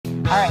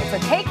All right, so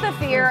take the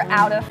fear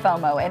out of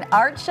FOMO. An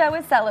art show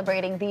is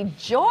celebrating the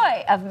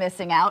joy of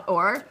missing out,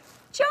 or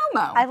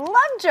JOMO. I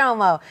love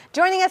JOMO.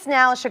 Joining us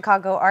now is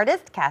Chicago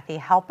artist Kathy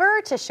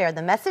Halper to share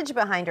the message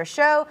behind her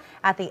show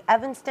at the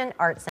Evanston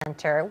Art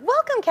Center.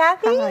 Welcome,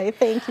 Kathy. Hi,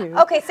 thank you.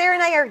 Okay, Sarah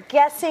and I are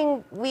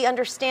guessing we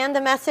understand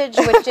the message,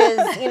 which is,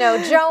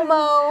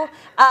 JOMO.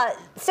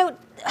 So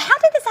how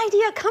did this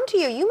idea come to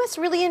you? You must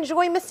really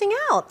enjoy missing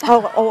out.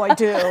 Oh, I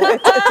do.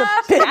 It's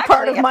a big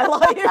part of my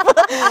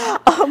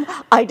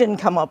life. I didn't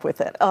come up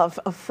with it.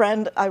 A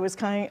friend, I was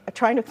trying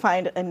to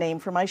find a name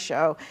for my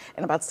show,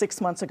 and about 6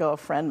 months ago, a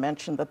friend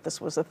mentioned that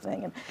this was a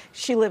thing. And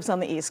she lives on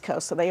the East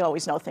Coast, so they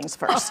always know things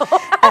first.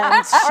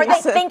 And or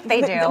they think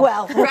they do.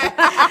 Well,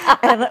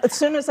 and as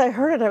soon as I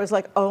heard it, I was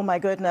like, oh my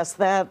goodness,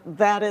 that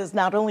is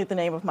not only the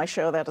name of my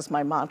show, that is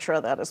my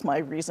mantra, that is my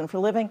reason for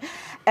living.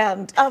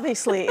 And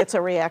obviously, it's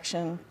a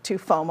reaction to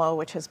FOMO,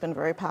 which has been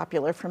very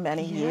popular for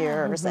many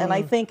years. And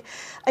I think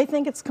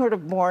it's sort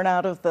of born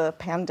out of the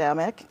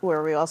pandemic,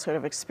 where we all sort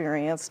of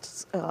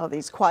experienced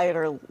these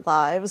quieter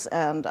lives.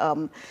 And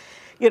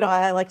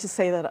I like to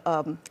say that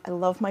I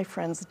love my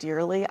friends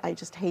dearly. I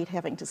just hate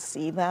having to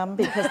see them,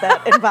 because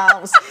that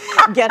involves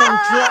getting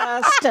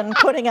dressed and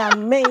putting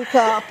on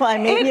makeup. I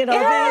mean, it's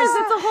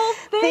a whole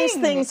thing. These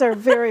things are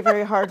very,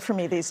 very hard for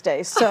me these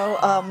days.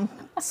 So,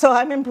 so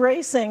I'm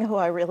embracing who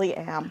I really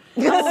am.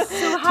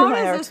 So how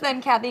does this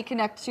then, Kathy,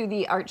 connect to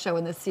the art show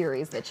and the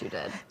series that you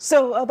did?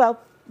 So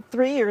about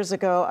 3 years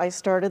ago, I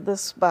started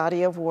this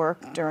body of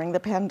work during the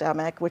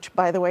pandemic, which,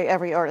 by the way,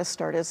 every artist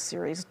started a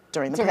series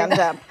during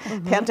the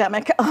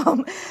pandemic.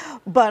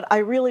 But I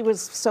really was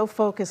so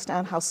focused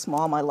on how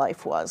small my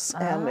life was.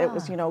 And it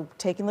was,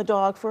 taking the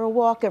dog for a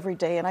walk every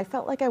day. And I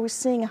felt like I was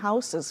seeing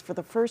houses for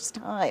the first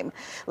time.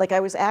 Like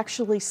I was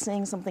actually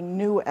seeing something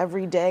new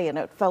every day, and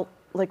it felt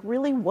like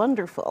really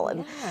wonderful.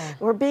 And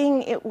or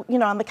being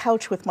on the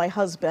couch with my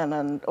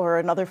husband or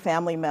another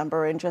family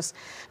member, and just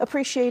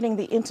appreciating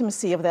the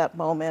intimacy of that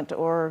moment,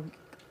 or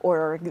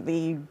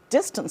the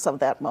distance of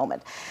that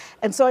moment.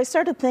 And so I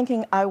started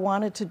thinking I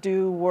wanted to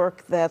do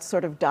work that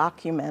sort of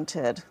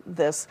documented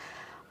this.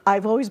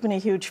 I've always been a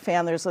huge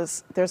fan.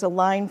 There's a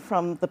line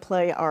from the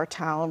play Our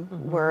Town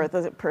where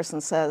the person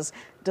says,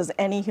 "Does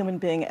any human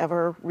being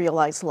ever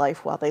realize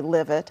life while they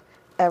live it?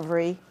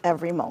 Every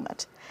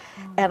moment."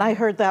 And I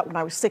heard that when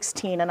I was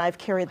 16, and I've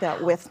carried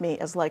that with me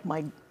as I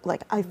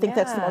think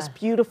that's the most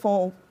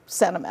beautiful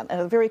sentiment,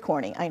 and very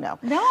corny, I know.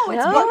 No,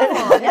 it's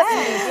beautiful.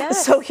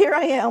 Yes. So here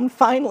I am,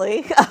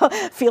 finally,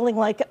 feeling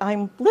like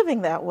I'm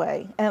living that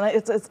way. And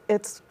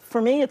it's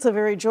for me, it's a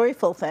very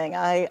joyful thing.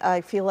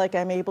 I feel like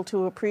I'm able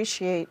to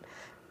appreciate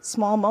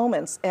small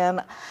moments.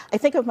 And I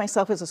think of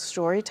myself as a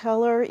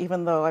storyteller,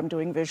 even though I'm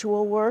doing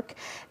visual work.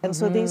 And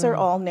so these are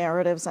all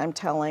narratives I'm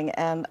telling,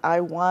 and I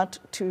want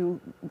to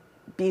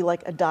be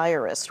like a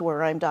diarist,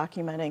 where I'm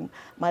documenting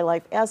my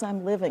life as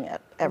I'm living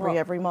it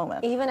every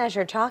moment. Even as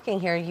you're talking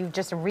here, you've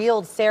just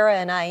reeled Sarah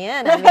and I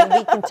in. I mean,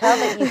 we can tell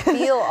that you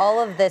feel all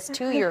of this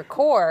to your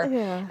core.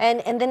 Yeah.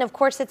 And then, of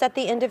course, it's at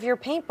the end of your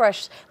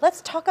paintbrush.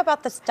 Let's talk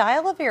about the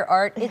style of your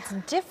art. It's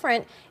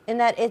different in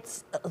that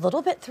it's a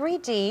little bit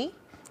 3D.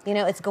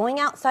 It's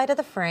going outside of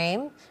the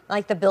frame.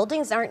 Like, the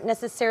buildings aren't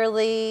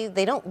necessarily,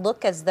 they don't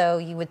look as though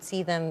you would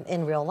see them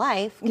in real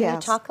life. Can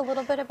you talk a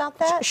little bit about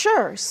that?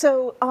 Sure.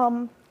 So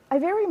I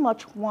very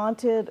much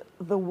wanted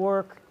the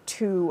work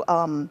to,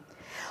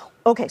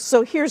 okay,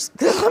 so let's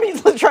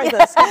try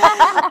this.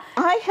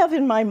 I have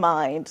in my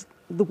mind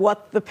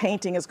what the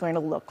painting is going to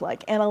look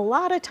like. And a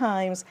lot of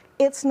times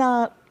it's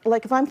not,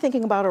 like if I'm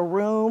thinking about a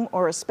room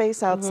or a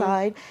space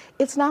outside,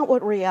 it's not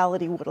what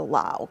reality would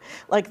allow.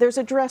 Like there's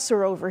a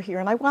dresser over here,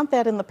 and I want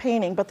that in the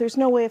painting, but there's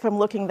no way if I'm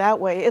looking that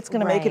way, it's going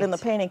to make it in the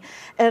painting.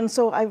 And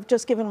so I've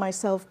just given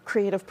myself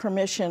creative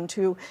permission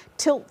to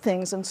tilt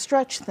things and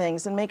stretch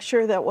things and make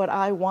sure that what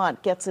I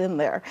want gets in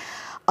there.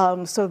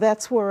 So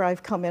that's where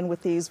I've come in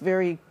with these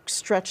very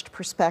stretched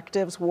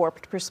perspectives,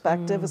 warped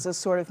perspectives, as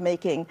sort of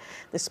making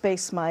the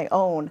space my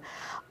own.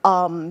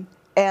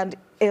 And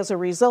as a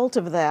result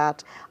of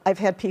that, I've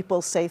had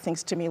people say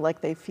things to me like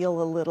they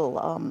feel a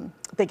little,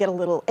 they get a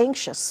little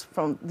anxious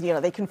from,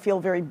 they can feel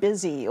very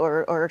busy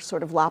or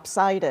sort of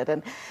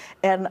lopsided.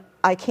 And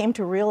I came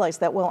to realize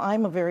that, well,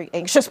 I'm a very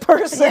anxious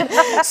person,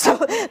 so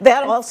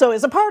that also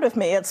is a part of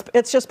me.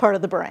 It's just part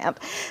of the brand.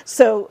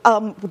 So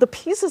the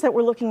pieces that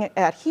we're looking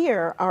at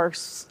here are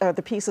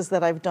the pieces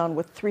that I've done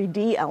with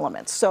 3D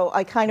elements. So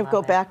I kind of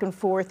go back and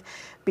forth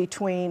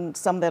between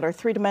some that are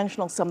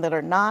three-dimensional, some that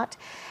are not.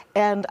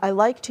 And I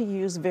like to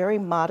use very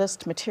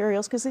modest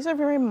materials because these are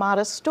very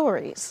modest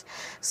stories.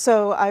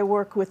 So I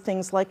work with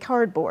things like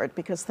cardboard,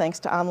 because thanks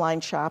to online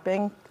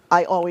shopping,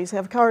 I always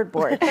have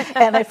cardboard.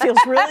 And it feels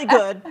really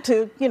good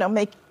to,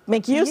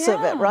 make use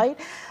of it, right?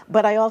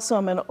 But I also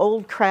am an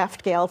old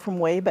craft gal from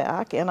way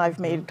back, and I've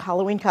made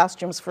Halloween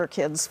costumes for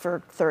kids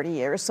for 30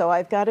 years. So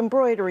I've got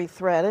embroidery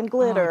thread and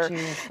glitter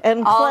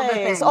and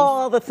clays,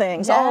 all the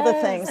things.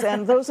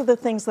 And those are the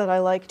things that I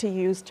like to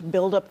use to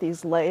build up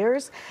these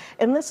layers.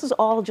 And this is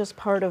all just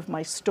part of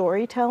my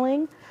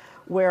storytelling,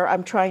 where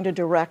I'm trying to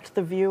direct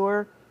the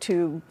viewer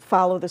to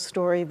follow the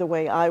story the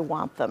way I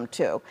want them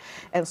to.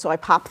 And so I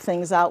pop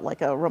things out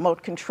like a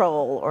remote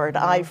control or an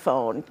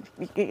iPhone,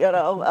 you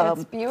know.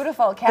 It's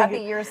beautiful. Kathy,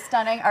 you're a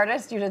stunning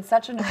artist. You did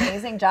such an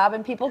amazing job,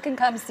 and people can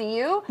come see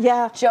you.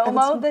 Yeah.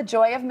 JOMO, The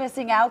Joy of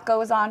Missing Out,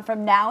 goes on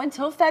from now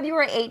until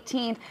February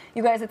 18th.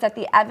 You guys, it's at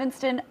the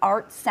Evanston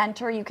Art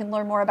Center. You can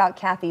learn more about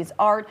Kathy's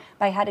art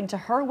by heading to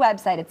her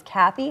website. It's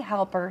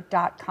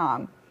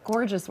kathyhalper.com.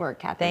 Gorgeous work,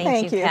 Kathy.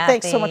 Thank you,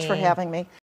 Thanks so much Kathy. for having me.